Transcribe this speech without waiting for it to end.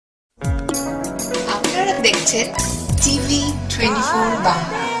দেখছেন TV 24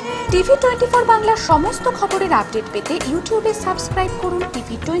 Bangla. TV 24 বাংলার সমস্ত খবরের আপডেট পেতে ইউটিউবে সাবস্ক্রাইব করুন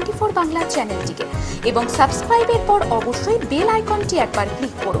টিভি 24 বাংলা চ্যানেলটিকে এবং সাবস্ক্রাইবের পর অবশ্যই বেল আইকনটি একবার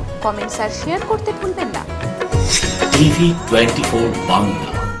ক্লিক করুন। কমেন্টস আর শেয়ার করতে ভুলবেন না। TV 24 Bangla.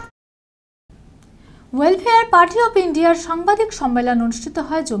 Welfare party of ইন্ডিয়ার সাংবাদিক সম্মেলন অনুষ্ঠিত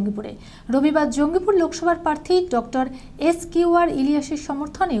হয় জঙ্গিপুরে। রবিবার জঙ্গিপুর লোকসভার প্রার্থী ডক্টর এসকিউআর ইলিয়াসের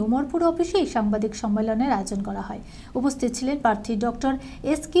সমর্থনে উমরপুর অফিসেই সাংবাদিক সম্মেলনের আয়োজন করা হয়। উপস্থিত ছিলেন প্রার্থী ডক্টর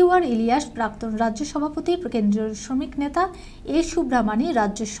এসকিউআর ইলিয়াস, প্রাক্তন রাজ্য সভাপতি, কেন্দ্রীয় শ্রমিক নেতা এ সুব্রামানি,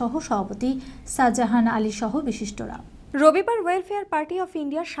 রাজ্য সহ সভাপতি শাহজাহান আলী সহ বিশিষ্টরা। রবিবার ওয়েলফেয়ার পার্টি অফ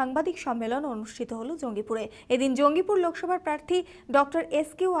ইন্ডিয়ার সাংবাদিক সম্মেলন অনুষ্ঠিত হলো জঙ্গিপুরে। এদিন জঙ্গিপুর লোকসভার প্রার্থী ডক্টর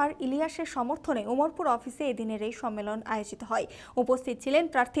এসকিউআর ইলিয়াসের সমর্থনে উমরপুর অফিসে এদিনের এই সম্মেলন আয়োজিত হয়। উপস্থিত ছিলেন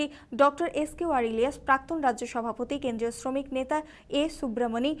প্রার্থী ডক্টর এসকিউআর ইলিয়াস, প্রাক্তন রাজ্য সভাপতি, কেন্দ্রীয় শ্রমিক নেতা এ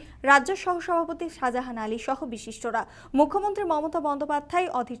সুব্রামণি, রাজ্য সহসভাপতি শাহজাহান আলী সহ বিশিষ্টরা। মুখ্যমন্ত্রী মমতা বন্দ্যোপাধ্যায়,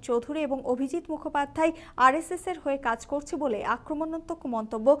 অধীর চৌধুরী এবং অভিজিৎ মুখোপাধ্যায় আরএসএস এর হয়ে কাজ করছে বলে আক্রমণাত্মক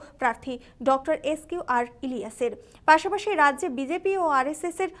মন্তব্য প্রার্থী ডক্টর এসকিউআর ইলিয়াসের। পাশাপাশি রাজ্যে বিজেপি ও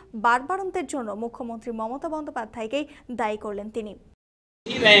আরএসএস এর বাড়বাড়ন্তের জন্য মুখ্যমন্ত্রী মমতা বন্দ্যোপাধ্যায়কেই দায়ী করলেন তিনি।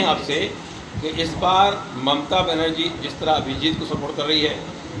 आपसे कि इस बार ममता बनर्जी जिस तरह अभिजीत को सपोर्ट कर रही है,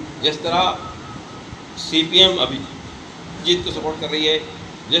 जिस तरह सीपीएम अभिजीत को सपोर्ट कर रही है,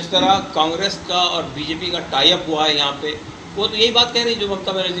 जिस तरह कांग्रेस का और बीजेपी का टाई अप हुआ है यहाँ पे, वो तो यही बात कह रही है जो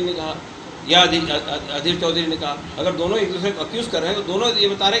ममता बनर्जी ने कहा या अधीर चौधरी ने कहा। अगर दोनों एक दूसरे को अक्यूज कर रहे हैं तो दोनों ये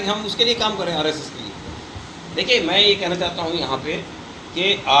बता रहे हैं कि हम उसके लिए काम करें, आरएसएस के लिए। देखिए, मैं ये कहना चाहता हूँ यहाँ पे कि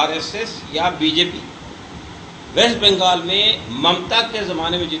आरएसएस या बीजेपी वेस्ट बंगाल में ममता के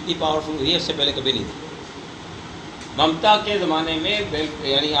ज़माने में जितनी पावरफुल हुई है इससे पहले कभी नहीं थी। ममता के ज़माने में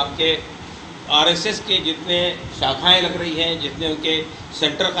यानी आपके आरएसएस के जितने शाखाएं लग रही हैं, जितने उनके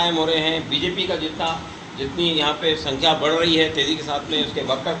सेंटर कायम हो रहे हैं, बीजेपी का जितनी यहाँ पे संख्या बढ़ रही है तेज़ी के साथ में, उसके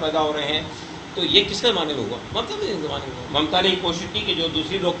वर्कर पैदा हो रहे हैं, तो ये किसके ज़माने में हुआ? ममता के ज़माने में हुआ। ममता ने कोशिश की कि जो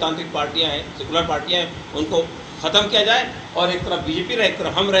दूसरी लोकतांत्रिक पार्टियां हैं, सेकुलर पार्टियां हैं, उनको ख़त्म किया जाए और एक तरफ बीजेपी रहे, एक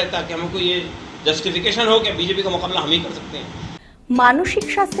तरफ हम रहे, ताकि हमको ये जस्टिफिकेशन हो कि बीजेपी का मुकाबला हम ही कर सकते हैं। মানসিক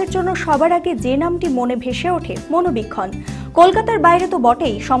স্বাস্থ্যের জন্য সবার আগে যে নামটি মনে ভেসে ওঠে, মনোবীক্ষণ। কলকাতার বাইরে তো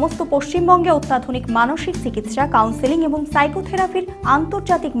বটেই, সমস্ত পশ্চিমবঙ্গে অত্যাধুনিক মানসিক চিকিৎসা, কাউন্সেলিং এবং সাইকোথেরাপির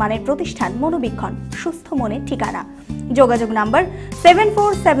আন্তর্জাতিক মানের প্রতিষ্ঠান মনোবীক্ষণ, সুস্থ মনের ঠিকানা। যোগাযোগ নাম্বার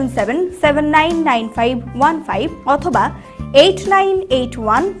 7477799515 অথবা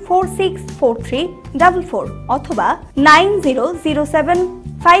 8981464344 অথবা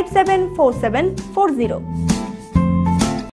 9007574740।